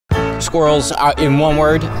Squirrels, in one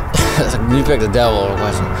word, you picked the devil of a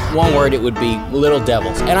question. One word, it would be little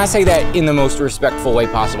devils. And I say that in the most respectful way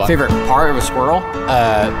possible. Favorite part of a squirrel?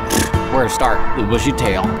 Where to start? The bushy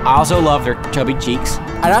tail. I also love their chubby cheeks.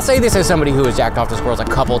 And I say this as somebody who has jacked off to squirrels a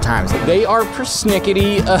couple of times. They are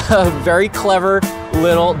persnickety, very clever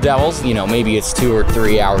little devils. You know, maybe it's 2 or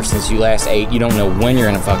 3 hours since you last ate. You don't know when you're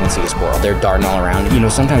gonna fucking see a squirrel. They're darting all around. You know,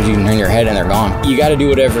 sometimes you can turn your head and they're gone. You gotta do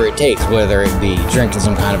whatever it takes, whether it be drinking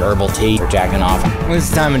some kind of herbal tea or jacking off.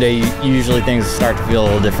 This time of day, usually things start to feel a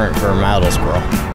little different for my little squirrel.